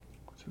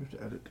So we have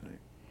to edit tonight.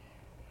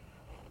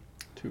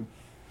 2.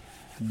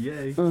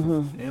 Yay.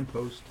 And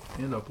post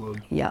and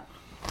upload. Yeah.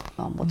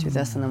 We'll do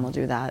this and then we'll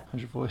do that.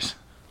 How's your voice?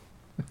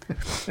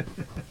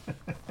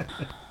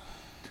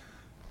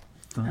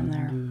 I'm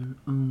there. Thunder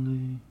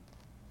only.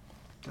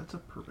 That's a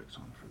perfect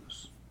song for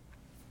this.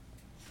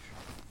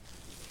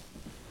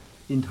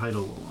 In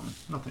title alone,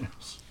 nothing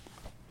else.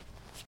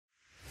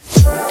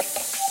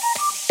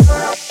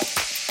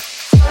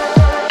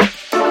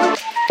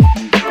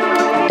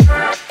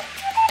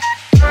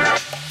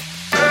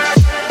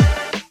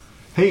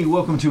 Hey,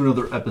 welcome to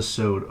another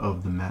episode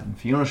of the Matt and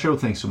Fiona Show.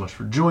 Thanks so much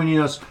for joining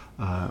us.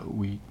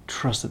 We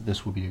trust that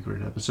this will be a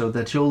great episode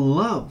that you'll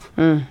love.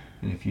 And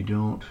if you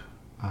don't,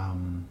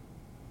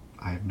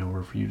 I have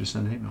nowhere for you to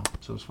send hate mail,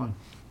 so it's fine.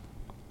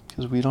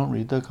 Because we don't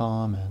read the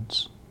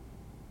comments.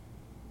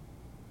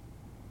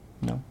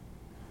 No,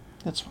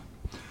 that's fine.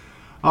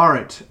 All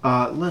right,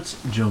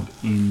 let's jump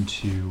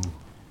into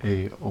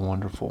a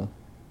wonderful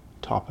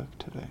topic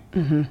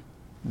today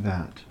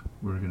that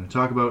we're going to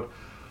talk about.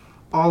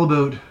 All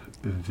about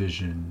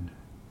vision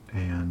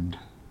and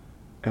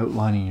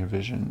outlining your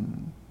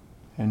vision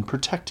and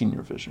protecting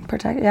your vision.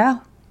 Yeah.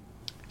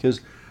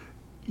 Because,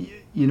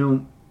 you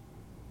know,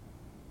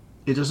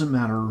 it doesn't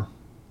matter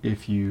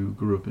if you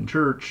grew up in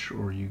church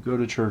or you go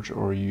to church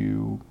or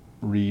you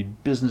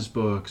read business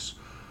books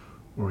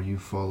or you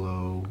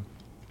follow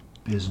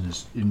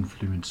business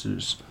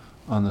influencers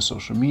on the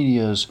social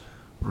medias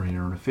or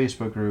you're in a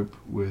Facebook group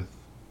with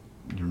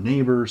your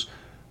neighbors.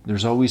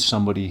 There's always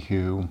somebody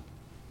who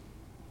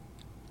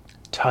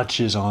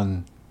touches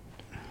on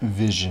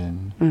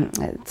vision.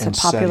 It's a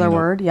popular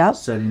word, yep.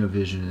 Setting a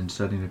vision and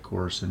setting a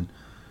course and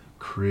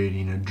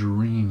creating a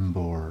dream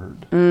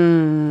board or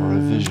a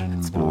vision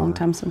It's board. been a long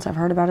time since I've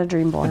heard about a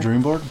dream board. A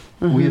dream board?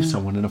 We have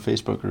someone in a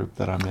Facebook group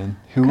that I'm in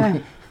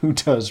who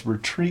does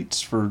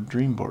retreats for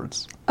dream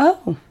boards.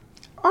 Oh.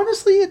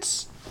 Honestly,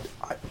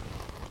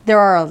 There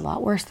are a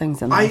lot worse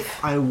things in life.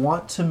 I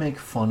want to make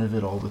fun of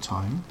it all the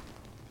time,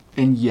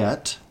 and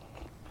yet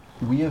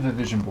we have a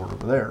vision board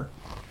over there.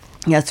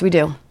 Yes, we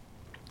do.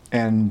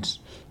 And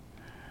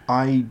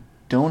I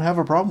don't have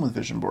a problem with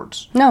vision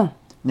boards. No.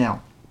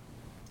 Now,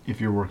 if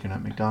you're working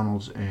at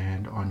McDonald's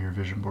and on your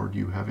vision board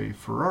you have a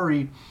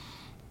Ferrari,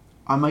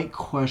 I might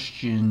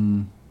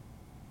question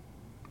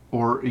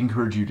or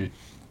encourage you to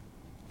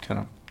kind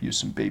of use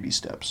some baby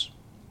steps.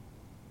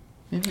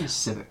 Maybe a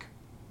Civic.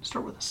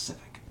 Start with a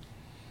Civic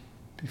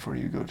before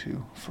you go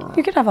to Ferrari.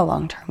 You could have a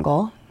long-term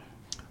goal.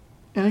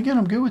 And again,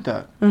 I'm good with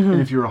that. And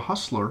if you're a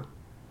hustler,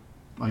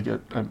 I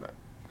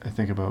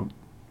think about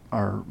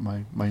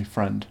my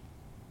friend,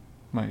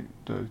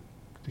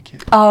 the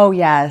kid. Oh,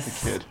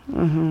 yes. The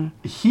kid.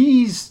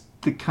 He's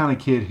the kind of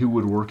kid who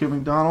would work at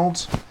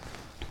McDonald's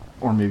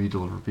or maybe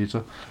deliver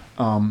pizza,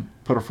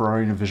 put a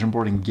Ferrari in a vision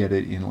board and get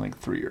it in like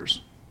 3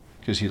 years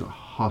because he's a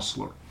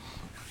hustler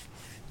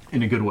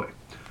in a good way.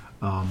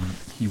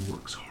 He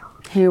works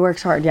hard. He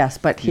works hard, yes,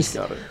 but He's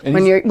got it.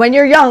 when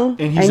you're young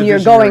and you're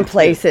going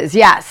places,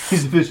 yes.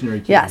 He's a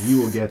visionary kid. Yes.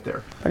 You will get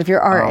there. But if you're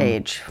our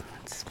age,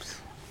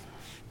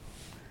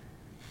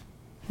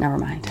 never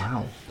mind.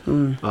 Wow.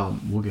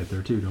 We'll get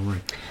there too, don't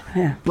worry.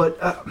 Yeah. But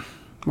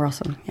We're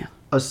also,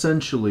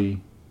 essentially,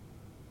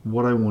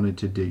 what I wanted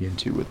to dig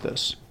into with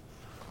this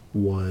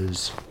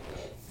was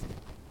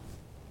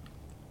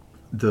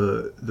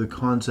the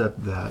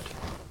concept that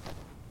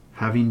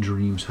having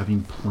dreams,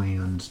 having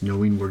plans,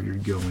 knowing where you're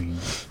going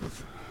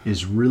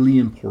is really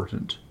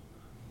important.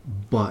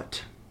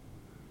 But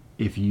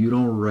if you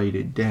don't write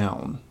it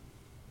down,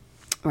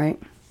 right,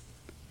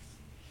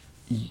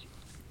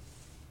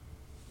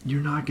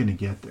 you're not going to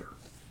get there.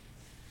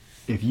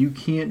 If you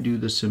can't do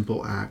the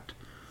simple act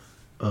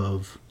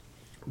of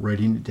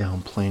writing it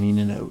down, planning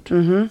it out,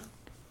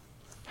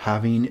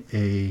 having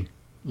a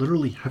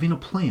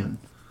plan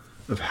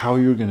of how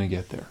you're going to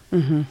get there.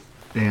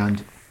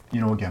 And,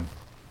 again,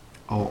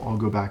 I'll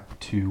go back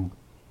to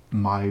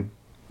my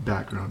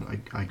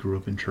background. I grew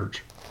up in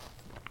church.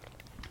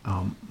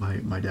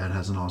 My dad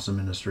has an awesome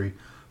ministry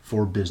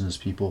for business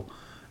people,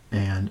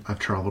 and I've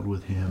traveled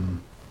with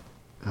him,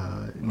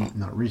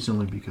 not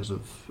recently because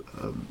of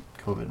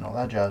COVID and all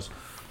that jazz,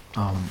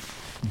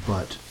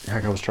 but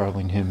heck, I was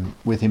traveling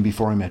with him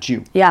before I met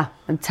you. Yeah,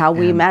 that's how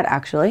we met,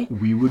 actually.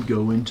 We would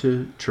go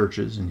into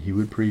churches, and he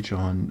would preach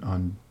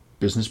on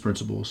business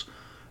principles,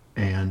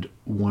 and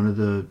one of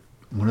the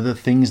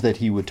things that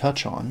he would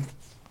touch on,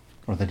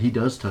 or that he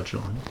does touch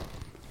on,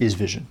 is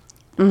vision.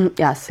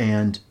 Yes.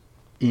 And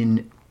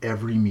in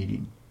every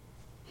meeting,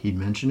 he'd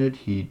mention it.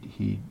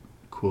 He'd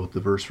quote the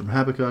verse from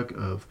Habakkuk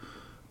of,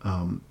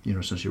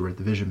 since you write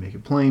the vision, make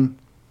it plain.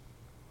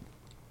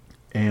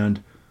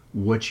 And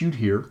what you'd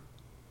hear,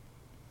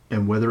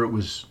 and whether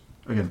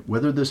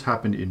this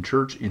happened in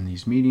church, in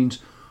these meetings,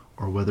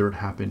 or whether it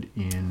happened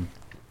in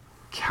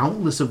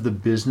countless of the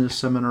business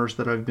seminars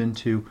that I've been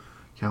to,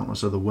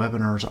 countless of the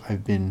webinars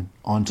I've been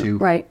onto,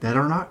 right, that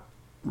are not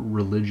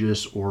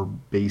religious or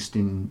based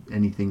in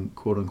anything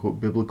quote unquote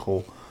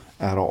biblical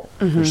at all.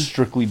 They're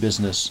strictly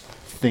business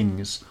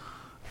things.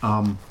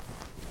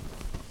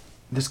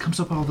 this comes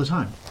up all the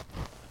time.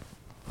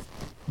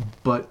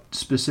 But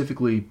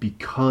specifically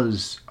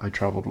because I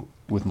traveled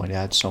with my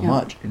dad so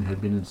much and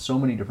had been in so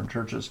many different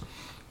churches,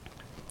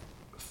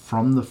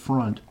 from the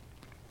front,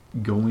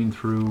 going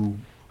through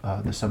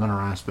the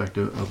seminar aspect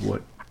of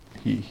what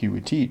he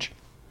would teach,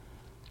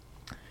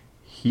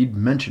 he'd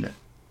mention it,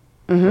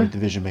 like the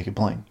vision, make it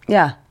plain.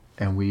 Yeah.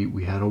 And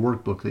we had a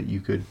workbook that you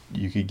could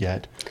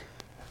get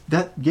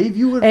that gave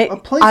you a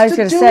place to do it. I was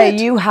going to say,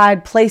 you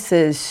had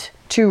places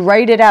to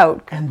write it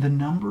out. And the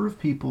number of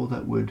people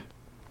that would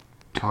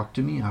talk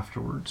to me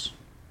afterwards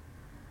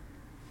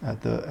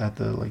at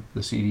the like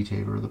the CD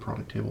table or the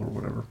product table or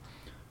whatever,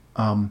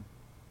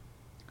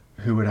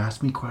 who would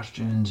ask me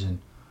questions and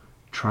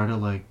try to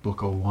like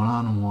book a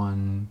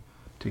one-on-one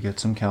to get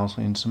some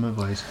counseling, some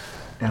advice,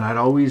 and I'd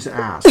always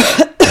ask,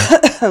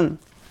 "Let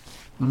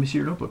me see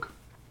your notebook,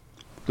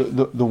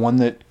 the one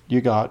that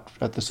you got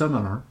at the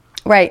seminar."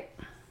 Right.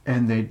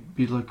 And they'd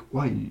be like,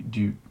 "Why do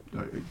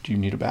you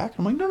need it back?"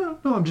 I'm like, "No.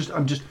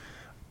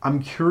 I'm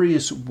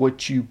curious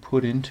what you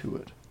put into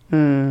it."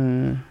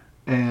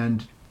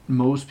 And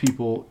most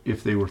people,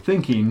 if they were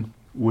thinking,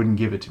 wouldn't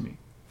give it to me.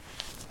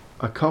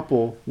 A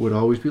couple would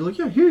always be like,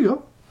 "Yeah, here you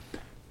go."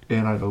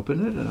 And I'd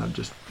open it and I'd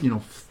just,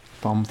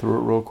 thumb through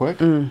it real quick.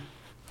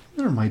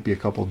 There might be a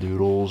couple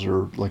doodles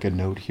or like a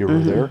note here or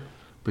there,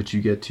 but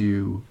you get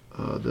to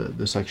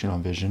the section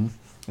on vision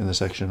and the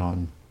section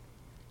on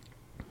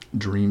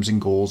dreams and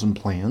goals and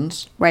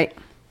plans. Right.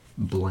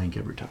 Blank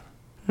every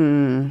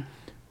time.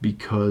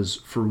 Because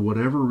for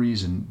whatever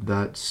reason,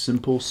 that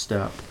simple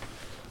step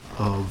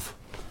of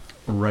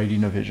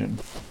writing a vision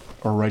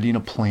or writing a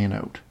plan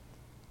out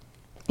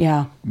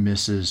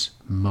misses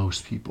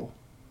most people.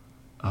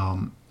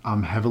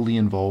 I'm heavily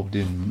involved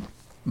in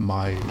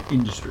my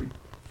industry.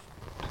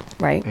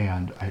 Right.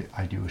 And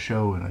I do a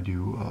show and I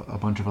do a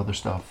bunch of other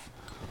stuff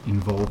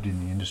involved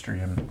in the industry.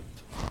 And,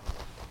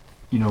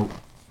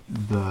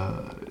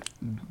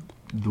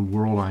 the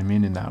world I'm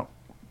in that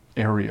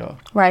area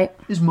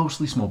is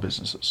mostly small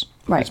businesses.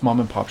 Right. It's mom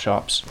and pop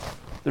shops.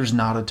 There's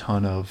not a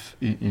ton of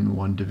in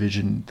one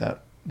division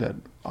that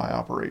I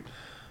operate.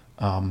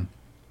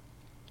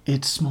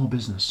 It's small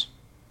business.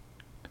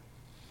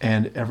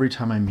 And every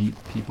time I meet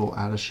people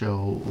at a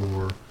show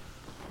or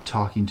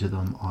talking to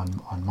them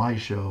on my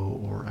show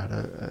or at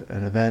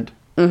an event,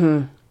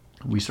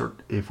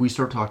 if we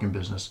start talking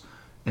business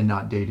and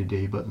not day to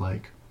day, but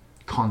like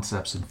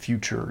concepts and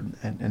future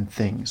and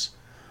things,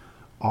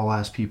 I'll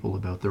ask people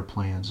about their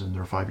plans and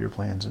their 5-year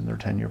plans and their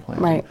 10-year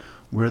plans, and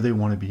where they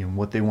want to be and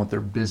what they want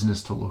their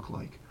business to look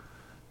like.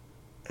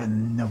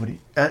 And nobody,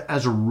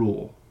 as a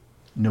rule,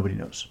 nobody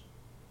knows.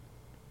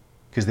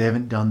 Because they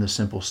haven't done the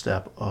simple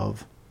step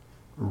of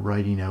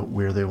writing out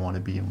where they want to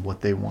be and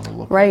what they want to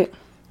look like.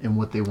 And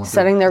what they want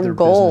setting their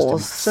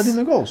goals. Setting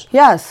their goals.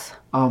 Yes.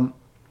 And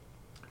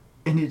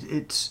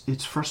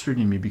it's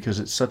frustrating me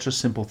because it's such a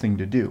simple thing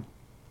to do.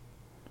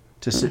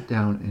 To sit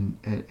down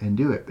and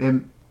do it.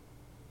 And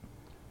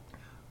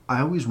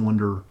I always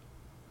wonder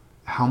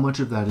how much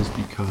of that is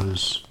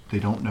because they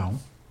don't know,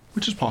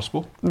 which is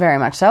possible. Very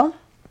much so.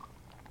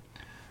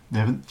 They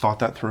haven't thought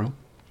that through.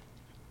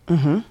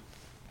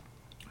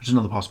 Which is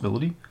another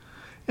possibility.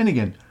 And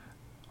again,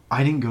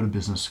 I didn't go to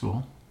business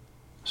school,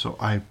 so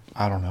I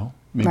don't know.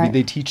 Maybe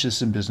they teach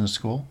this in business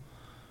school,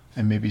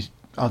 and maybe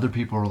other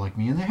people are like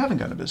me and they haven't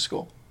gone to business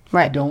school.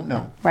 I don't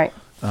know.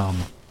 I'm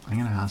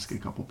going to ask a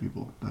couple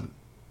people that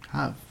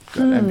have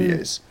got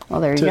MBAs.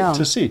 Well, there you go.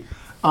 To see.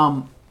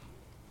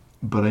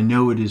 But I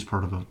know it is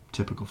part of a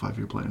typical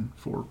 5-year plan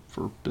for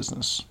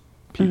business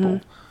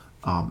people.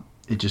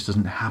 It just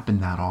doesn't happen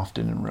that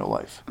often in real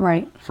life.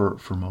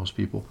 For most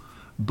people.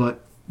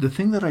 But the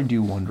thing that I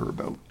do wonder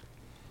about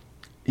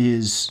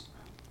is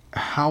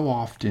how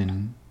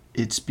often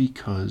it's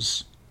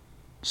because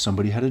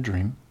somebody had a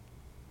dream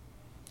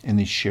and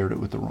they shared it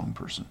with the wrong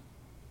person.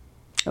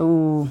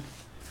 Ooh.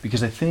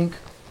 Because I think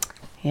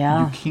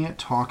you can't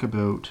talk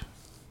about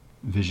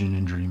vision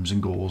and dreams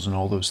and goals and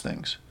all those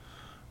things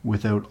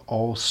without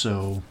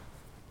also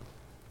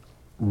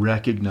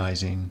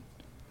recognizing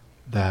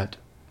that,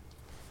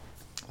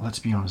 let's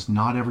be honest,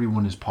 not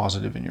everyone is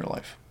positive in your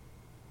life.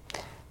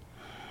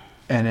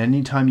 And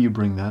anytime you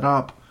bring that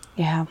up,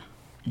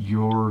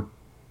 you're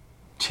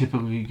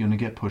typically going to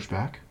get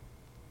pushback.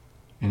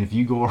 And if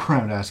you go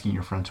around asking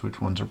your friends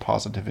which ones are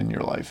positive in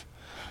your life,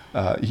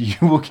 you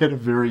will get a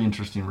very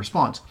interesting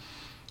response.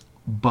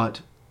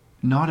 But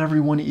not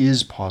everyone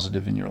is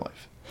positive in your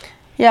life.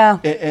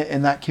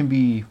 And that can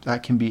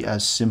be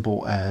as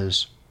simple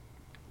as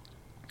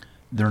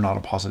they're not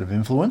a positive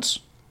influence.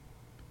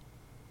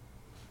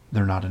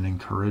 They're not an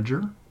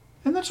encourager.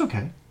 And that's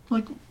okay.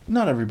 Like,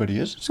 not everybody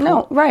is. It's cool.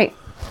 No, right.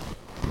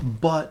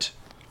 But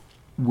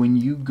when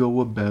you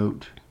go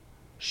about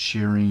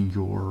sharing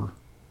your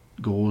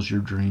goals,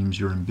 your dreams,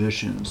 your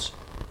ambitions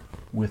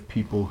with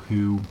people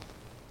who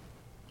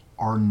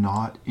are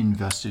not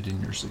invested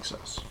in your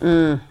success.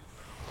 And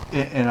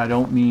I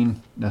don't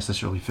mean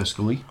necessarily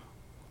fiscally.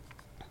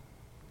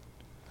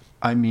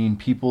 I mean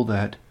people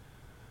that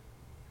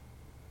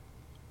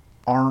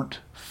aren't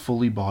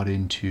fully bought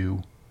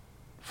into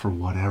for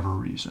whatever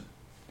reason,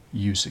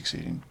 you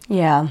succeeding.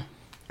 Yeah.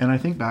 And I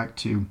think back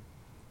to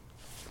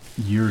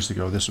years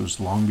ago, this was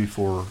long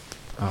before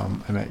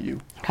I met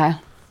you. Okay.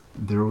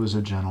 There was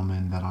a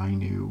gentleman that I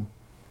knew.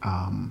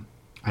 I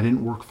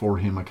didn't work for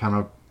him. I kind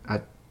of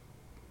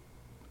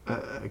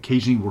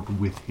occasionally worked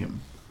with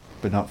him,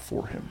 but not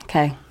for him.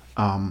 Okay.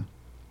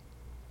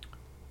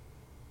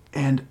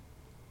 And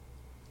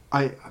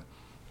I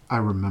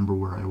remember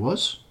where I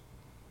was.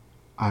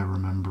 I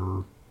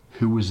remember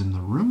who was in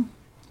the room.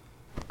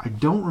 I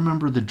don't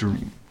remember the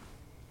dream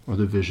or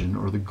the vision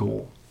or the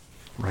goal,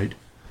 right?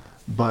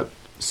 But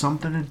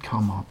something had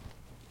come up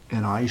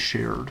and I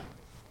shared.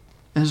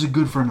 And he's a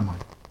good friend of mine.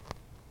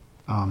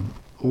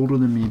 Older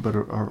than me, but a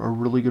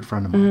really good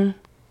friend of mine.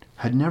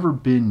 Had never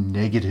been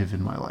negative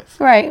in my life.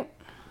 Right.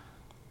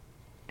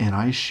 And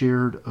I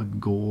shared a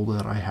goal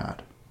that I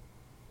had.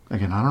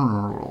 Again, I don't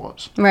remember what it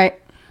was.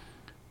 Right.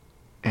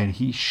 And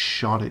he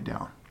shot it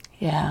down.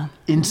 Yeah.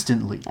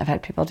 Instantly. I've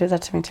had people do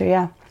that to me too,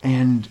 yeah.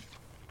 And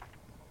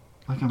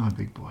like I'm a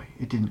big boy.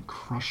 It didn't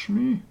crush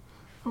me.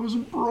 I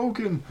wasn't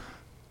broken.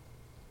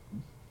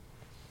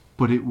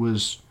 But it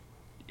was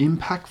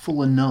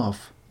impactful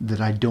enough that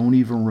I don't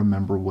even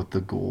remember what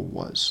the goal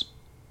was.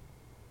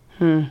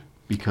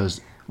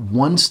 Because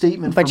one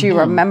statement But from you him,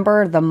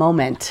 remember the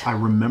moment. I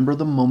remember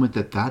the moment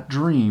that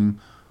dream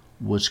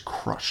was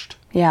crushed.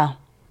 Yeah.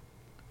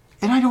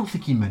 And I don't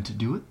think he meant to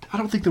do it. I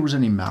don't think there was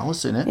any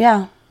malice in it.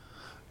 Yeah.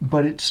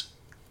 But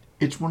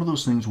it's one of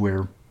those things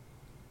where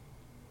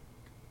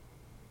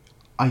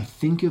I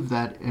think of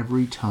that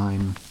every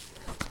time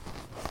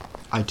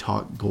I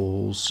talk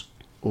goals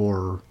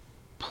or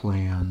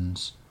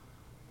plans,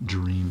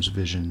 dreams,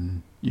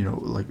 vision,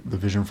 like the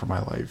vision for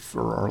my life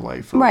or our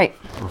life. Right.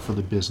 Or for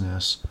the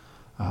business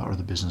or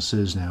the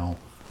businesses now.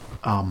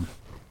 I'm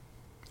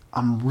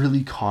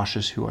really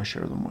cautious who I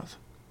share them with.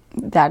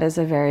 That is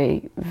a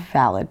very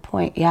valid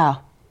point, yeah.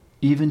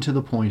 Even to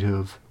the point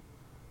of,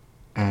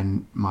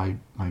 and my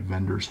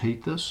vendors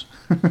hate this,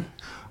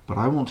 but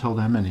I won't tell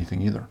them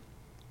anything either.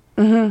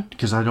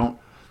 Because I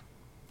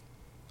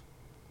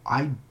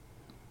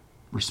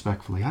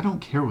respectfully, I don't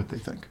care what they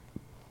think.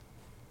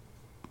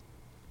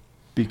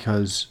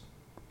 Because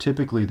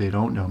typically they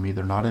don't know me.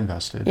 They're not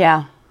invested.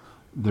 Yeah.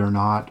 They're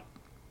not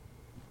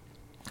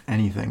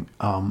anything.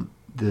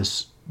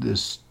 This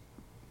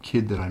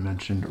kid that I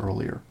mentioned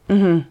earlier,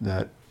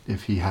 that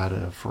if he had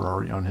a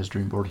Ferrari on his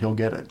dream board, he'll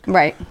get it.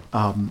 Right.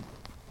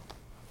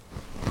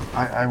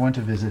 I went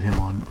to visit him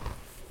on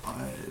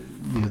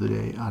the other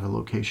day at a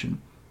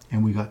location,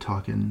 and we got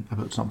talking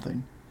about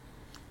something,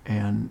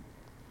 and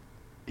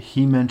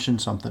he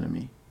mentioned something to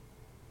me,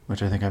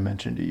 which I think I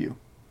mentioned to you,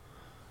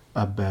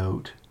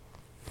 about,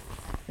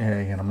 and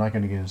again, I'm not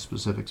going to get into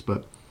specifics,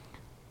 but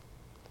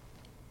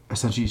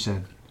essentially he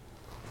said,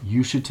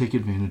 you should take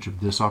advantage of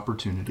this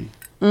opportunity.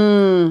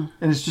 And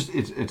it's just,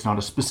 it's not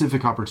a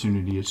specific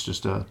opportunity, it's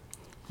just a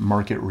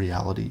market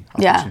reality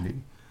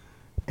opportunity.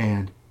 Yeah.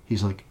 And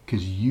he's like,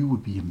 because you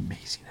would be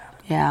amazing at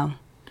it. Yeah.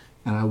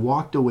 And I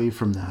walked away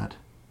from that,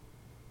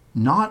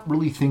 not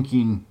really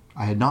thinking,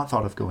 I had not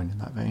thought of going in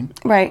that vein.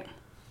 Right.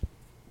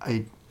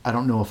 I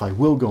don't know if I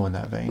will go in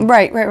that vein.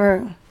 Right.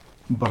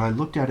 But I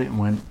looked at it and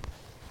went,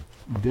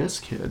 this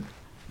kid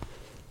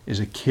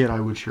is a kid I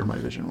would share my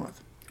vision with.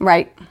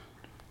 Right.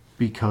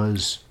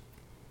 Because,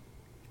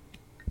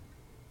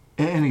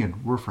 and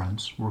again, we're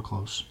friends, we're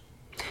close.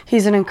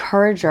 He's an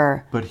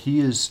encourager. But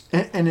he is,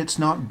 and it's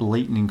not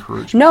blatant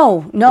encouragement.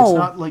 No. It's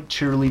not like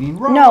cheerleading.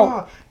 Rah,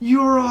 no.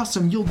 You're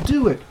awesome, you'll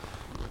do it.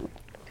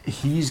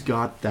 He's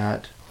got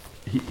that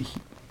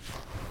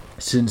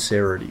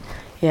sincerity.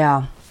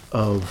 Yeah.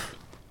 Of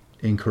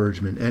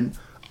encouragement. And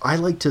I'd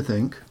like to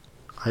think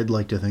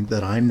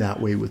that I'm that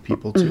way with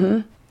people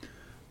too.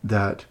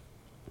 That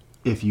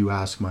if you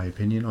ask my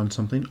opinion on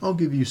something, I'll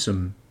give you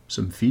some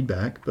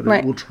feedback, but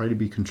right. It will try to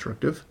be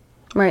constructive.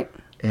 Right.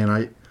 And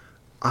I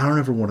don't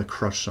ever want to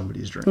crush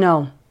somebody's dream.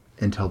 No.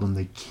 And tell them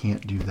they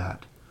can't do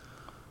that.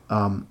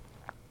 I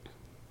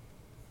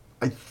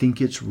think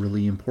it's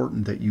really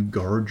important that you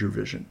guard your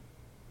vision.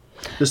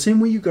 The same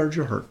way you guard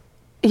your heart.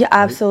 Yeah,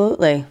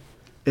 absolutely. Right?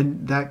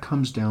 And that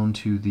comes down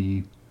to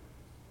the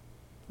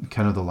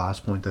kind of the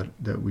last point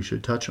that we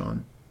should touch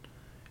on,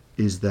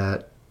 is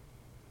that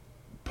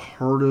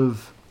part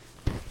of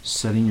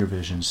setting your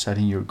vision,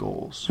 setting your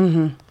goals,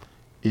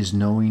 is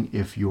knowing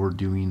if you're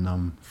doing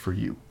them for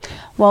you.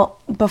 Well,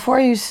 before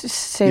you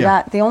say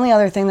that, the only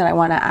other thing that I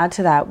want to add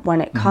to that,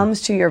 when it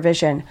comes to your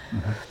vision,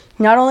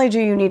 not only do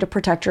you need to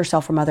protect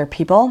yourself from other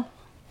people,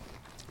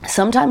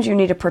 sometimes you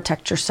need to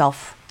protect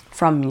yourself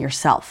from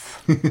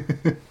yourself.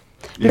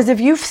 Because if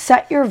you've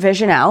set your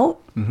vision out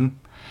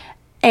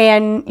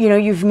and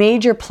you've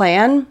made your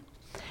plan,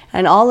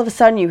 and all of a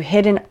sudden you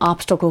hit an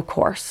obstacle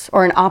course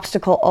or an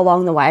obstacle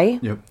along the way,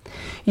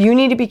 you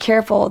need to be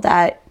careful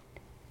that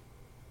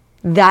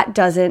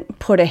doesn't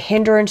put a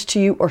hindrance to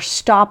you or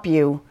stop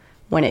you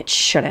when it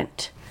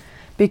shouldn't.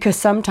 Because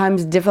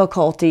sometimes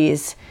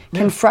difficulties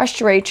can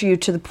frustrate you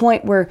to the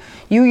point where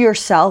you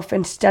yourself,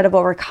 instead of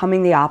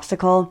overcoming the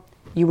obstacle,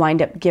 you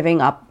wind up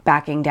giving up,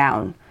 backing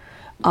down.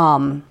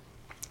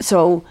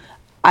 So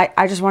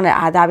I just want to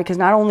add that, because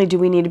not only do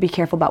we need to be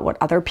careful about what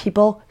other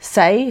people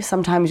say,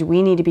 sometimes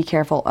we need to be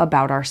careful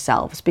about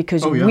ourselves,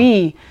 because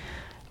we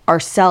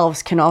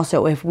ourselves can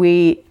also, if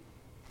we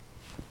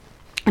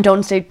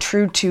don't stay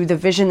true to the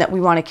vision that we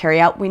want to carry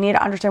out, we need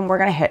to understand we're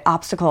going to hit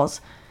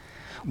obstacles.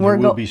 There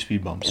will be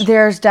speed bumps.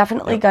 There's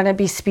definitely going to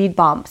be speed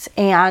bumps.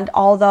 And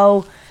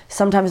although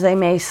sometimes they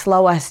may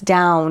slow us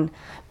down,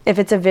 if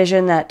it's a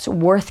vision that's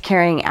worth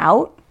carrying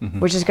out,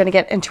 which is going to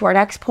get into our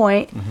next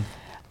point,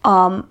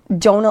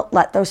 don't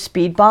let those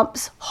speed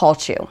bumps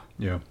halt you.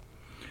 Yeah.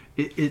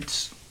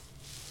 It's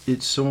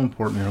so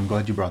important, and I'm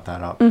glad you brought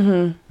that up,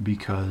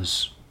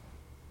 because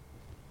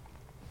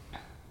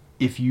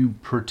if you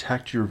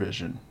protect your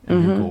vision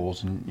and your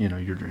goals and, you know,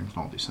 your dreams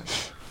and all these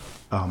things,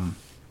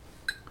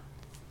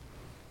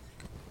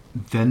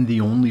 then the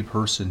only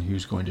person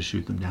who's going to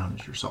shoot them down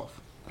is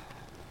yourself.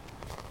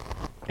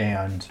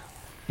 And,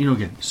 you know,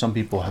 again, some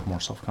people have more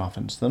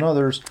self-confidence than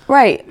others.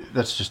 Right.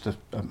 That's just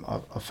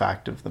a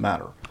fact of the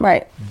matter.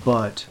 Right.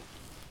 But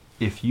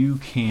if you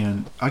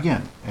can,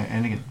 again,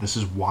 and again, this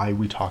is why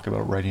we talk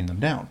about writing them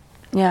down.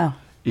 Yeah.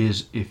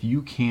 Is if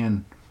you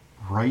can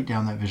write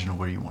down that vision of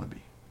where you want to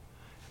be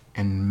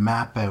and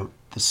map out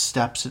the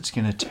steps it's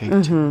going to take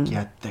to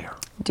get there.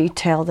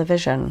 Detail the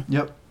vision.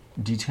 Yep.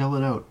 Detail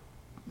it out.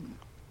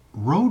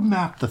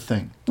 Roadmap the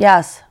thing.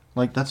 Yes.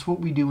 Like, that's what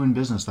we do in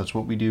business. That's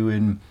what we do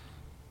in,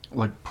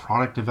 like,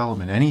 product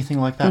development, anything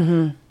like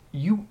that.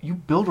 You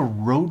build a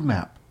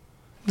roadmap.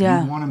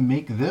 Yeah. You want to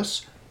make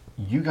this,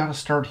 you got to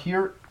start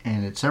here,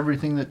 and it's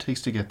everything that it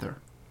takes to get there.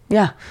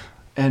 Yeah.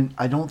 And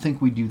I don't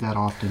think we do that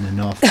often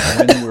enough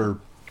when we're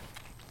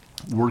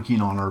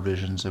working on our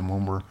visions and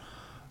when we're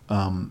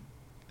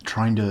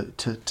trying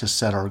to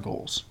set our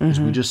goals.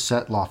 Because we just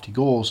set lofty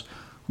goals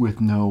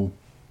with no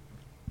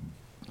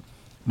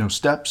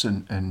steps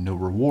and no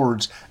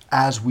rewards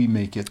as we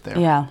make it there.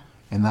 Yeah.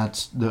 And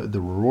that's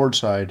the reward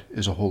side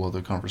is a whole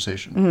other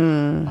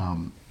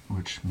conversation,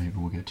 which maybe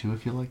we'll get to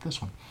if you like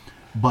this one.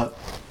 But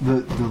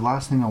the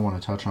last thing I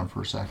want to touch on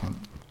for a second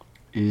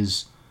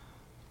is,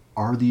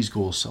 are these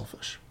goals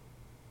selfish?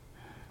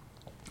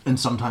 And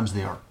sometimes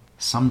they are.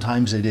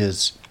 Sometimes it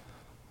is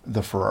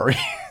the Ferrari.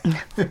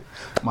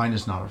 Mine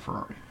is not a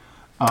Ferrari.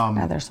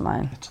 Neither's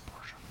mine. It's a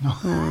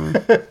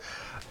Porsche.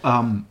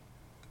 No.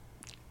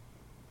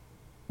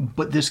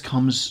 But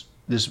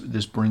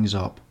this brings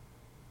up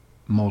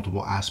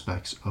multiple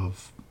aspects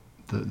of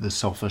the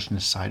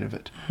selfishness side of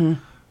it.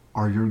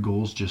 Are your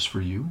goals just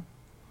for you?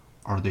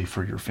 Are they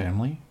for your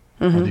family?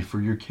 Are they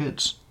for your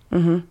kids?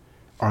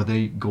 Are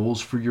they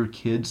goals for your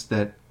kids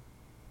that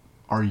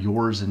are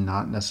yours and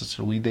not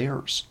necessarily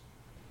theirs?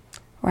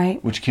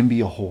 Right. Which can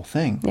be a whole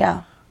thing.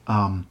 Yeah.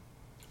 Are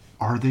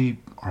they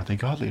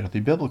godly? Are they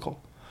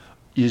biblical?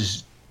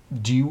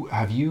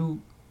 Have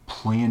you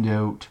planned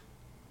out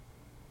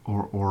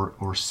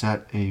or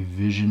set a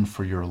vision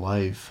for your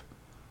life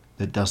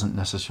that doesn't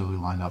necessarily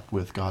line up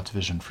with God's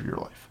vision for your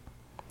life?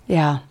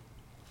 Yeah.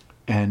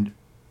 And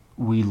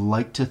we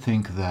like to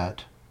think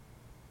that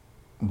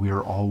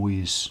we're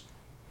always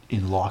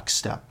in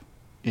lockstep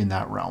in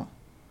that realm.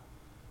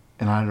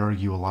 And I'd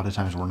argue a lot of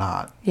times we're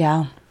not.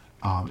 Yeah.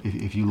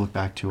 If you look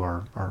back to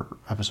our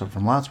episode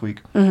from last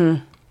week,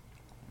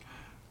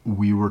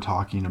 we were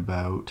talking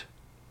about,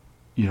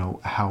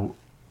 how,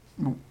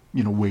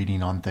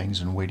 waiting on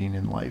things and waiting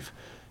in life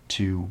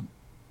to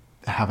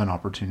have an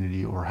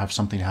opportunity or have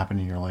something happen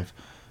in your life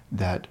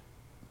that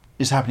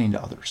is happening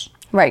to others.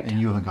 Right.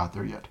 And you haven't got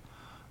there yet.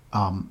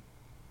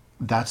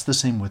 That's the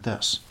same with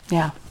this.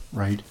 Yeah.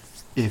 Right?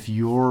 If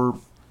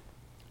you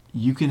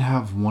can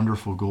have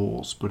wonderful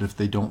goals, but if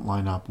they don't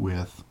line up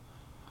with,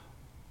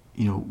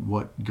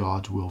 what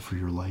God's will for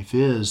your life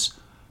is,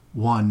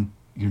 one,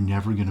 you're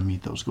never going to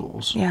meet those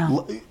goals. Yeah.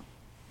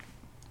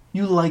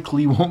 You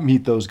likely won't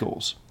meet those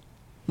goals.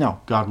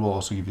 Now, God will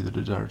also give you the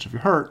desires of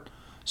your heart.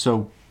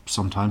 So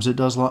sometimes it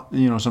does,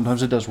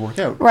 sometimes it does work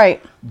out.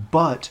 Right.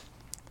 But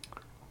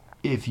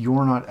if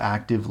you're not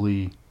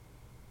actively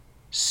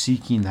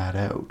seeking that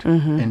out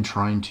and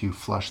trying to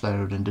flesh that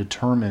out and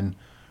determine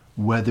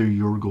whether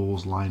your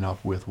goals line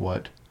up with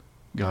what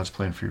God's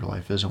plan for your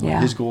life is and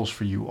what His goals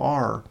for you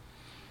are,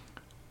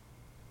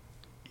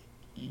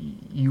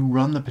 you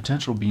run the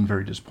potential of being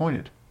very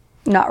disappointed.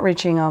 Not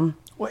reaching them.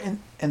 Well,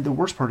 and the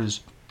worst part is,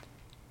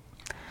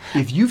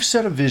 if you've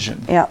set a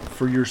vision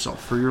for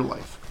yourself, for your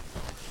life,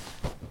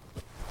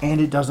 and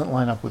it doesn't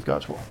line up with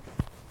God's will,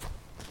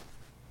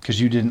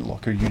 because you didn't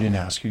look, or you didn't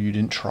ask, or you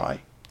didn't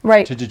try,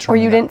 right? To determine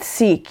or you didn't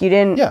seek, you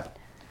didn't. Yeah.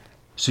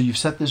 So you've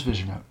set this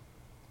vision out,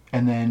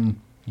 and then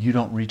you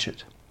don't reach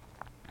it.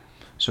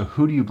 So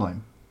who do you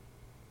blame?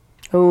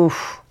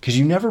 Oof. Because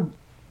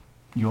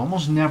you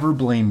almost never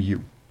blame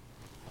you.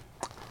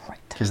 Right.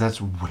 Because that's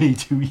way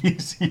too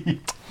easy.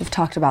 We've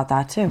talked about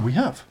that too. We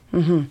have.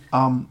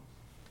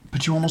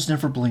 But you almost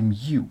never blame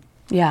you.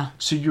 Yeah.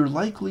 So you're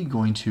likely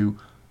going to,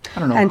 I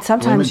don't know. And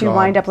sometimes you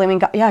wind up blaming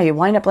God. Yeah, you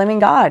wind up blaming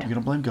God. You're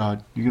going to blame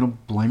God. You're going to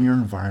blame your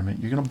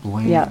environment. You're going to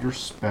blame your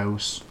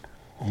spouse.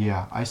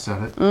 Yeah, I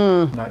said it.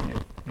 Not you.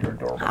 You're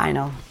adorable. I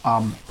know.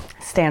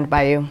 Stand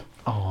by you.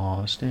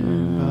 Oh,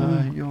 stand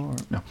by your...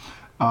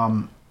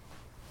 No.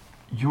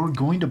 You're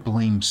going to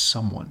blame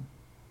someone.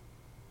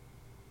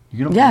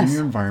 You're going to blame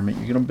your environment.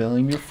 You're going to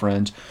blame your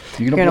friends.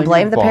 You're going to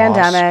blame the boss.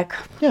 pandemic.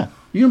 Yeah.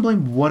 You're going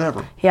to blame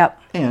whatever. Yep.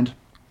 And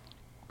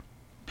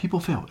people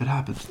fail. It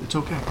happens. It's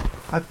okay.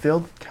 I've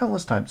failed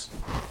countless times.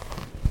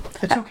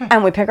 It's okay.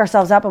 And we pick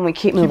ourselves up and we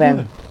keep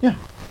moving. Yeah.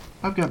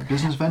 I've got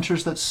business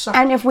ventures that suck.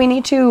 And if we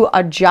need to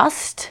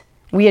adjust,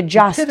 we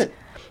adjust. Pivot.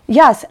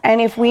 Yes,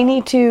 and if we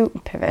need to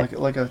pivot,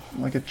 like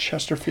a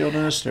Chesterfield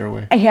in a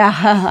stairway. Yeah,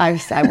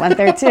 I went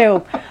there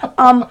too.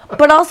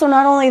 But also,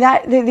 not only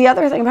that, the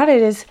other thing about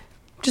it is,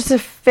 just to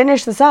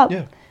finish this up.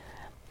 Yeah.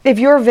 If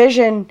your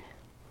vision,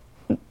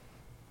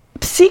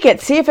 seek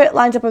it, see if it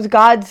lines up with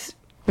God's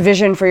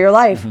vision for your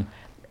life. Mm-hmm.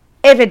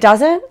 If it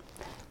doesn't,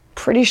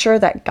 pretty sure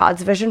that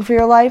God's vision for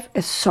your life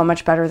is so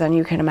much better than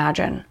you can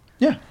imagine.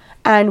 Yeah.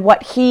 And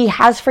what He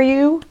has for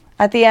you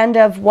at the end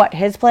of what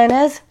His plan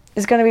is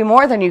going to be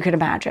more than you can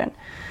imagine.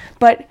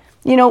 But,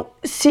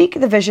 seek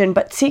the vision,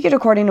 but seek it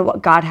according to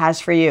what God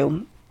has for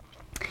you.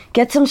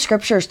 Get some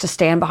scriptures to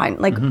stand behind.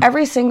 Like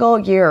every single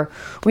year,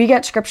 we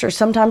get scriptures.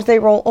 Sometimes they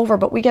roll over,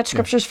 but we get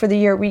scriptures for the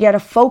year. We get a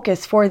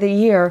focus for the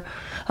year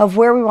of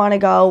where we want to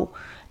go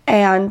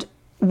and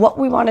what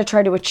we want to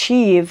try to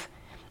achieve.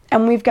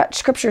 And we've got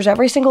scriptures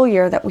every single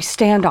year that we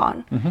stand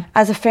on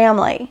as a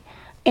family.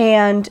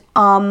 And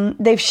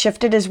they've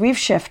shifted as we've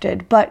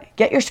shifted. But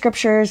get your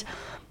scriptures.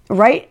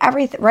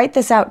 Write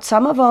this out.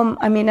 Some of them,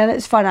 and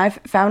it's fun. I've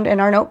found in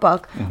our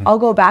notebook, I'll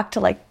go back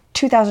to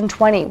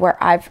 2020 where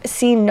I've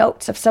seen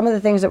notes of some of the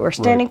things that we're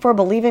standing for,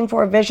 believing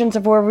for, visions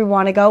of where we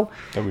want to go.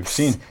 That we've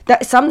seen.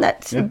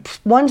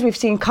 Ones we've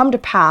seen come to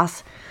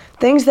pass,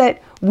 things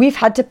that we've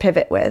had to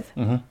pivot with,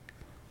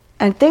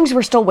 and things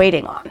we're still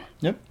waiting on.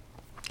 Yep.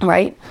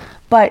 Right?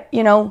 But,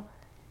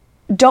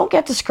 don't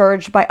get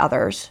discouraged by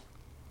others.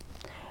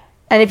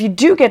 And if you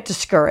do get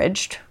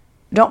discouraged,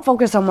 don't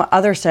focus on what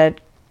others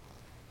said.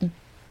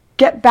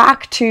 Get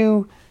back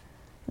to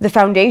the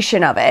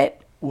foundation of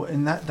it. Well,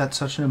 and that's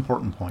such an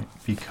important point,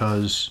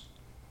 because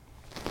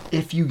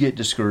if you get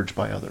discouraged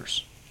by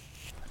others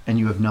and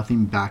you have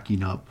nothing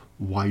backing up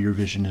why your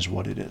vision is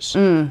what it is,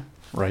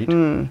 right?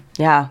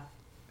 Yeah.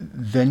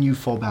 Then you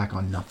fall back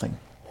on nothing,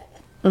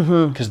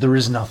 because there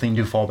is nothing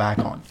to fall back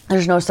on.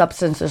 There's no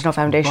substance. There's no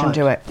foundation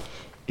to it.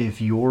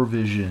 If your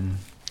vision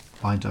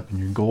lines up and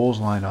your goals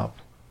line up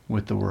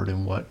with the Word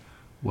and what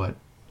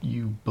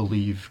you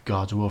believe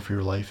God's will for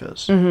your life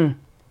is,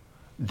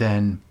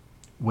 then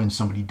when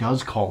somebody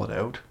does call it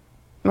out,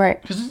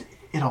 right? Because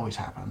it always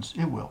happens.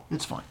 It will.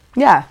 It's fine.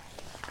 Yeah.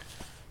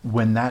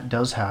 When that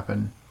does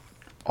happen,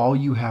 all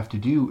you have to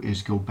do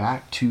is go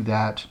back to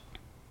that,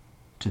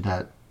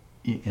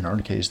 in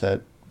our case,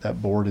 that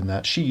board and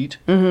that sheet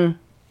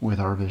with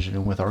our vision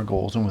and with our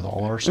goals and with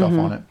all our stuff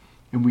on it.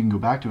 And we can go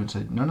back to it and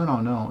say,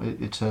 no.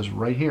 It says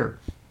right here.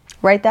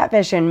 Write that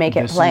vision, make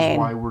it plain. This is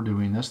why we're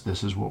doing this.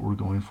 This is what we're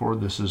going for.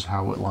 This is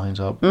how it lines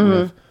up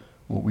with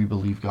what we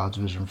believe God's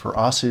vision for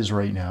us is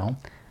right now.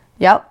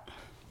 Yep.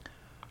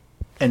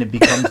 And it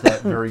becomes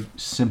that very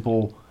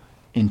simple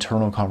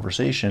internal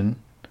conversation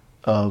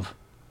of,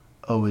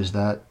 oh, is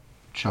that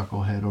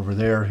chucklehead over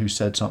there who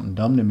said something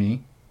dumb to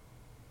me?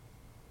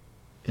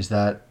 Does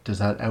that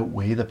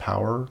outweigh the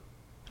power?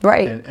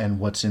 Right. And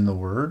what's in the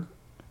Word?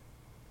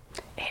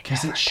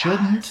 Because it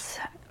shouldn't.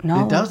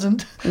 No. It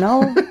doesn't.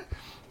 No.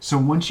 So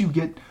once you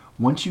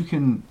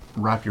can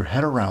wrap your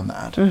head around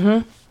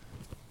that,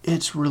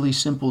 it's really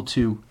simple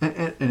to,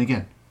 and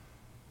again,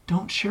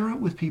 don't share it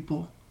with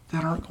people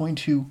that aren't going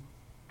to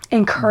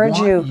encourage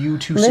you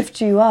to lift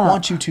you up,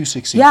 want you to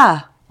succeed.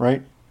 Yeah.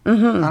 Right? I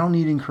don't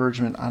need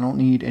encouragement. I don't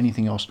need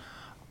anything else.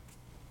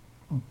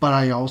 But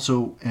I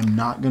also am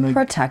not going to...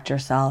 Protect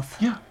yourself.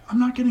 Yeah. I'm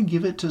not going to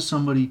give it to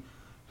somebody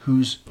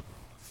who's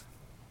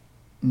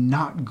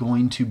not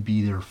going to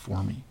be there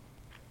for me.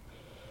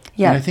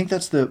 Yeah. And I think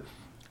that's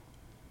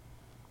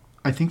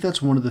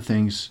one of the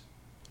things,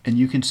 and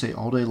you can say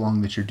all day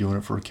long that you're doing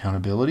it for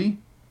accountability,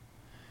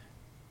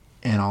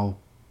 and I'll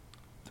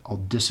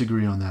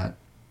disagree on that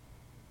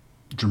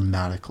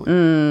dramatically.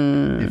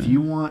 If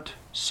you want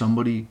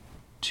somebody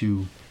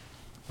to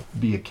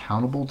be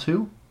accountable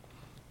to,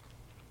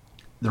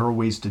 there are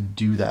ways to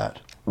do that.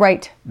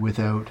 Right.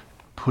 Without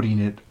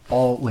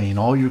laying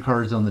all your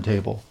cards on the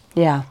table.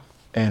 Yeah.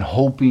 And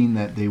hoping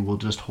that they will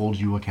just hold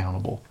you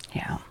accountable.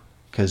 Yeah.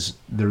 Because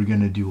they're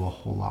going to do a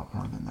whole lot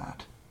more than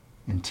that.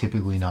 And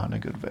typically not in a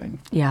good vein.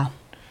 Yeah.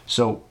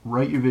 So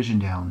write your vision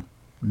down,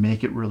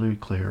 make it really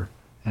clear,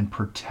 and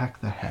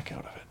protect the heck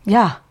out of it.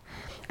 Yeah.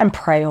 And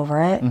pray over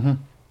it. And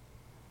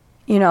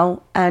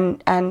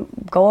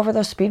go over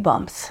those speed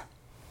bumps.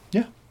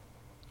 Yeah.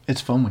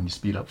 It's fun when you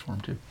speed up for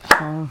them too.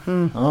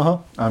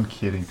 I'm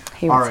kidding.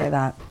 He would say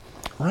that.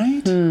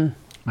 Right?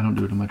 I don't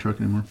do it in my truck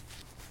anymore.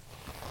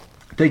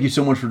 Thank you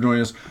so much for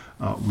joining us.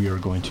 We are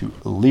going to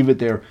leave it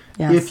there.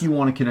 Yes. If you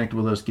want to connect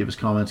with us, give us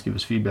comments, give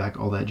us feedback,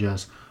 all that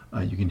jazz,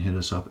 you can hit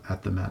us up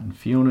at the Matt and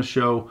Fiona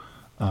Show.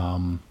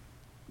 Not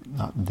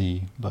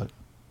the, but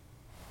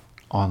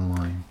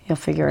online. You'll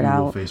figure it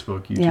Google, out.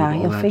 Facebook, YouTube, Yeah,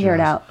 all you'll that figure it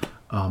jazz.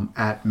 out.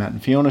 At Matt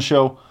and Fiona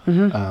Show.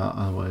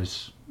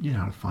 Otherwise, you know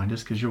how to find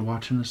us because you're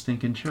watching the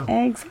stinking show.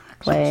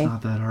 Exactly. So it's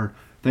not that hard.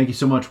 Thank you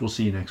so much. We'll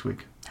see you next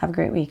week. Have a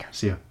great week.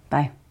 See ya.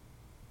 Bye.